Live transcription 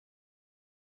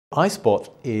iSpot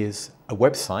is a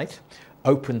website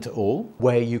open to all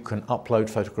where you can upload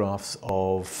photographs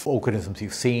of organisms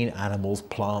you've seen, animals,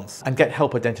 plants, and get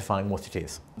help identifying what it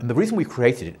is. And the reason we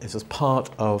created it is as part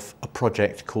of a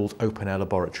project called Open Air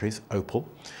Laboratories, OPAL,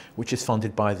 which is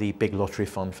funded by the Big Lottery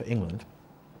Fund for England.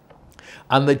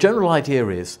 And the general idea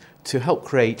is to help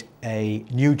create a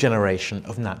new generation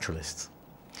of naturalists.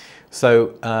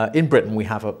 So in Britain we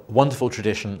have a wonderful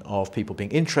tradition of people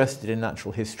being interested in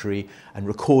natural history and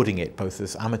recording it both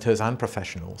as amateurs and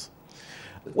professionals.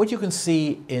 What you can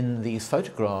see in these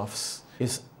photographs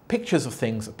is pictures of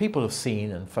things that people have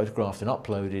seen and photographed and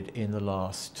uploaded in the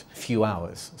last few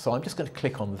hours. So I'm just going to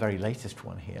click on the very latest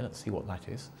one here. Let's see what that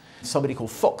is. Somebody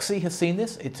called Foxy has seen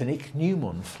this. It's an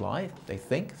ichneumon fly, they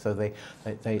think, so they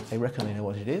reckon they know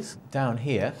what it is. Down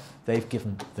here they've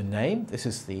given the name. This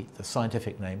is the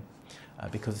scientific name.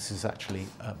 Because this is actually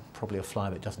probably a fly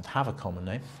that doesn't have a common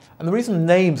name. And the reason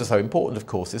names are so important, of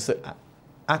course, is that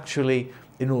actually,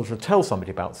 in order to tell somebody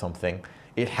about something,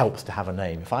 it helps to have a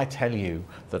name. If I tell you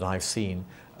that I've seen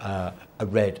a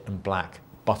red and black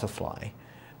butterfly,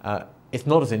 it's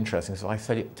not as interesting as if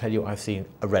I tell you I've seen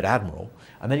a red admiral,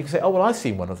 and then you can say, oh, well, I've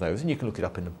seen one of those, and you can look it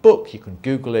up in a book, you can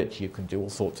Google it, you can do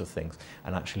all sorts of things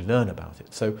and actually learn about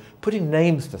it. So putting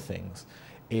names to things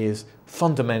is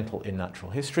fundamental in natural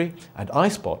history, and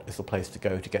iSpot is the place to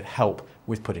go to get help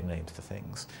with putting names to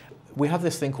things. We have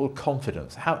this thing called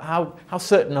confidence. How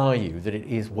certain are you that it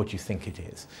is what you think it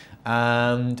is?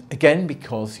 And again,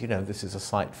 because this is a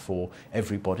site for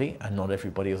everybody, and not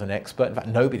everybody is an expert. In fact,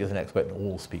 nobody is an expert in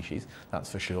all species,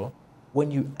 that's for sure.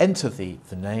 When you enter the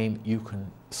name, you can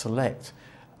select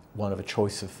one of a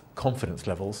choice of confidence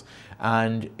levels,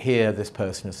 and here this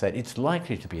person has said, it's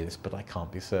likely to be this, but I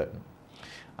can't be certain.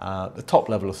 The top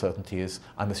level of certainty is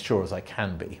I'm as sure as I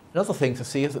can be. Another thing to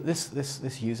see is that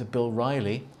this user, Bill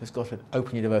Riley, has got an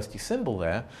Open University symbol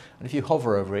there, and if you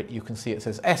hover over it, you can see it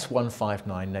says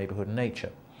S159 Neighbourhood and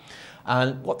Nature.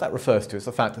 And what that refers to is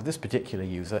the fact that this particular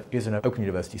user is an Open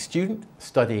University student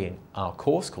studying our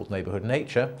course called Neighbourhood and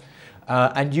Nature,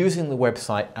 and using the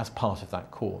website as part of that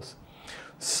course.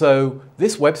 So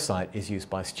this website is used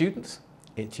by students,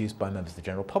 it's used by members of the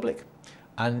general public,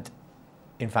 and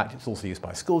in fact, it's also used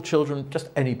by school children,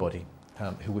 just anybody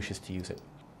who wishes to use it.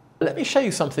 Let me show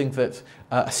you something that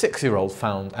a 6-year-old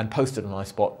found and posted on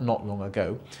iSpot not long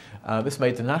ago. This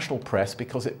made the national press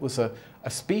because it was a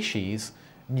species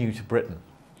new to Britain.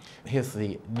 Here's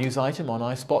the news item on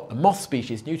iSpot, a moth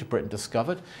species new to Britain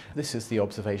discovered. This is the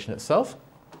observation itself.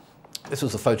 This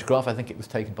was a photograph, I think it was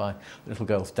taken by the little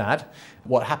girl's dad.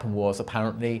 What happened was,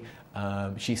 apparently,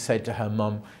 she said to her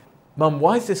mum, "Mum,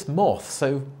 why is this moth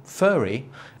so furry?"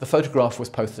 The photograph was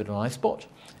posted on iSpot.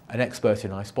 An expert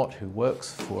in iSpot who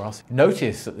works for us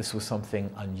noticed that this was something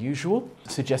unusual,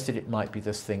 suggested it might be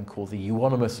this thing called the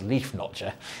euonymus leaf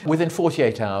notcher. Within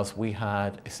 48 hours, we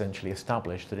had essentially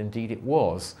established that indeed it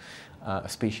was a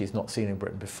species not seen in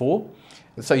Britain before.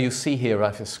 So you see here,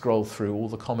 I just scroll through all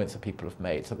the comments that people have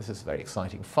made. So this is a very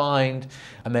exciting find.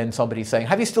 And then somebody saying,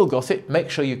 have you still got it? Make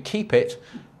sure you keep it,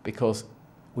 because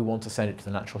we want to send it to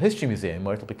the Natural History Museum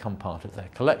where it'll become part of their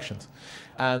collections.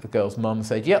 And the girl's mum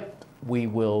said, yep, we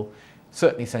will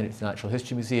certainly send it to the Natural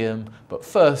History Museum, but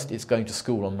first it's going to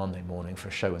school on Monday morning for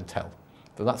a show and tell.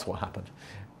 So that's what happened.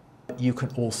 You can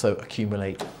also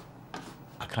accumulate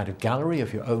a kind of gallery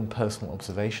of your own personal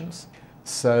observations.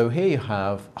 So here you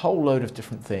have a whole load of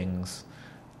different things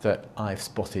that I've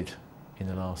spotted in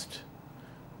the last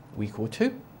week or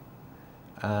two.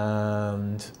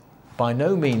 And by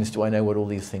no means do I know what all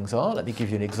these things are. Let me give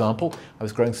you an example. I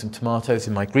was growing some tomatoes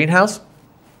in my greenhouse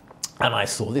and I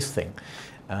saw this thing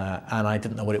and I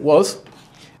didn't know what it was.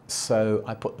 So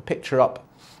I put the picture up.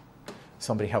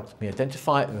 Somebody helped me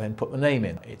identify it and then put the name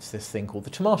in. It's this thing called the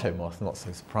tomato moth, not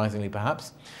so surprisingly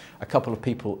perhaps. A couple of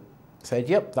people said,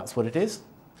 yep, that's what it is.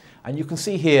 And you can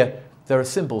see here there are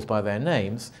symbols by their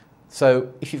names.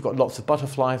 So if you've got lots of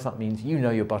butterflies, that means you know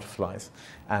your butterflies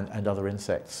and other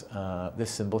insects. This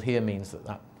symbol here means that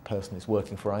that person is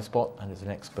working for iSpot and is an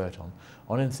expert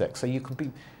on insects. So you can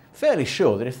be fairly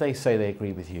sure that if they say they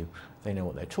agree with you, they know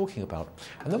what they're talking about.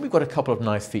 And then we've got a couple of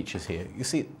nice features here. You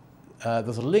see,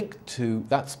 there's a link to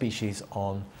that species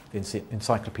on the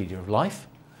Encyclopedia of Life.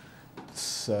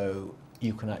 So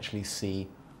you can actually see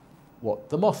what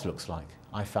the moth looks like.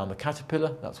 I found the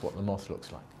caterpillar, that's what the moth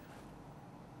looks like.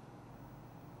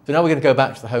 So now we're going to go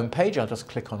back to the home page. I'll just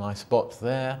click on iSpot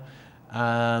there.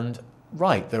 And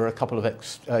right, there are a couple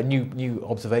of new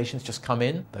observations just come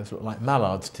in. Those look like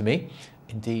mallards to me.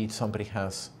 Indeed, somebody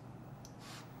has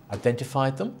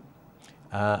identified them.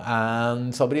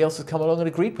 And somebody else has come along and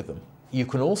agreed with them. You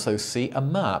can also see a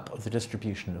map of the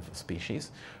distribution of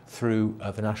species through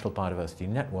the National Biodiversity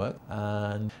Network,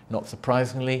 and not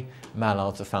surprisingly,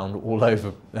 mallards are found all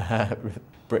over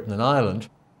Britain and Ireland.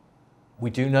 We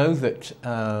do know that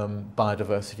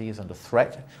biodiversity is under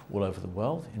threat all over the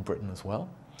world, in Britain as well.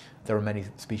 There are many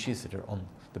species that are on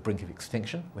the brink of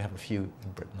extinction. We have a few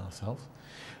in Britain ourselves.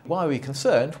 Why are we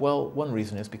concerned? Well, one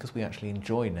reason is because we actually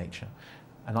enjoy nature.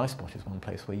 And iSpot is one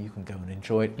place where you can go and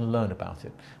enjoy it and learn about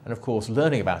it. And of course,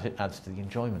 learning about it adds to the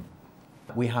enjoyment.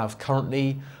 We have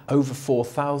currently over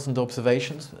 4,000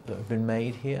 observations that have been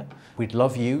made here. We'd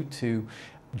love you to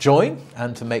join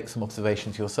and to make some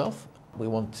observations yourself. We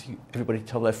want everybody to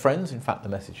tell their friends. In fact, the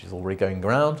message is already going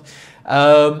around.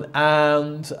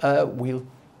 We're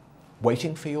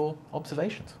waiting for your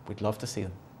observations. We'd love to see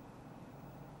them.